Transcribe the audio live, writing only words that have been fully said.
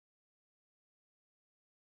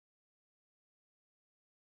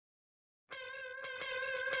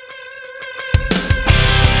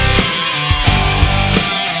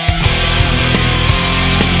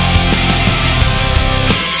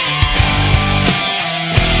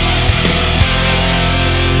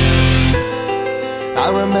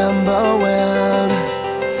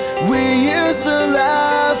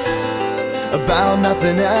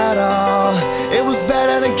nothing at all. It was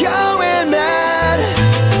better than going mad,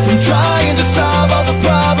 from trying to solve all the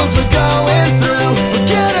problems we're going through.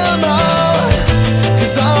 Forget them all,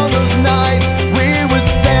 'cause on those nights we would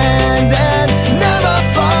stand and never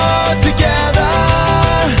fall together.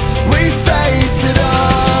 We faced it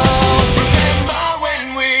all. Remember when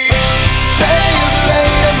we stayed up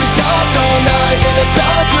late and we talked all night in a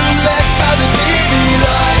dark room lit by the TV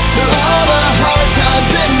light. Through all the hard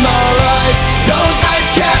times in my life, those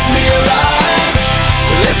nights kept me alive.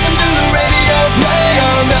 Listen to the radio play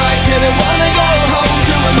all night, didn't wanna go home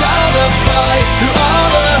to another fight. Through all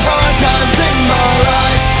the hard times in my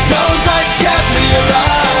life, those nights kept me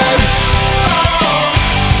alive.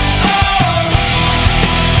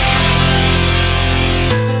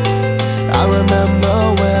 I remember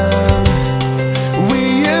when we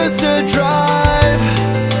used to drive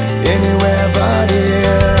anywhere but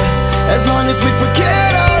here, as long as we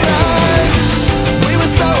forget our lives. We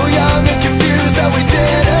were so young and confused that we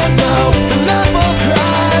didn't know to laugh or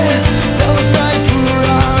cry. Those nights were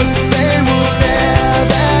ours, they will live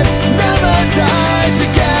and never die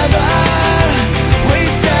together. We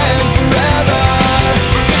stand forever.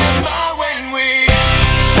 Remember when we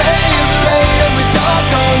stayed up late and we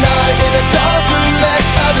talked all night in a dark room lit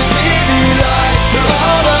by the TV light. Through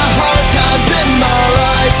all the hard times in my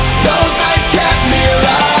life, those nights kept me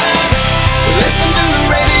alive. Listen to the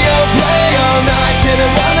radio play all night,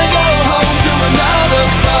 didn't wanna go home to another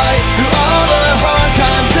fight. Through all the hard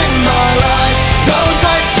times in my life, those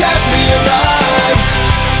nights kept me alive.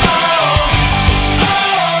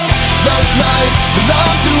 Those nights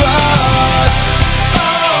belong to us.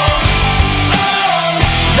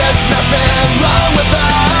 There's nothing wrong with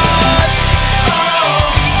us.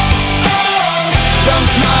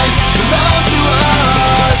 Those nights belong to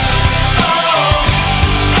us.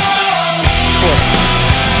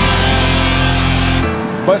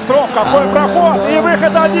 Быстров, какой проход! И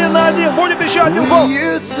выход 1 на 1. Будет еще один гол. We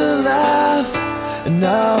used to laugh, and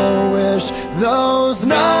now I wish those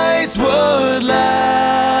nights would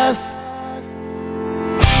last.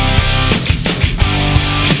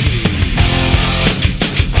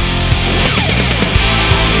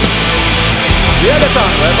 Елита,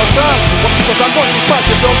 это шанс. Вот что закончить матч,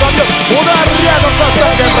 если он забьет. Удар рядом со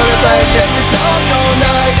штангой пролетает. We talk all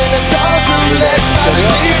night in a dark room lit by the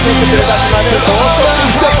TV light. Through all the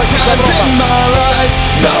hard times in my life,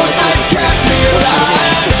 those nights kept me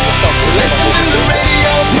alive. Listen to the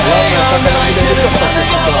radio play all night, didn't wanna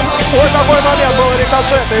go home. Ой, какой момент был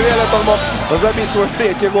рикошет, и Велитон мог забить свой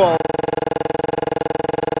третий гол.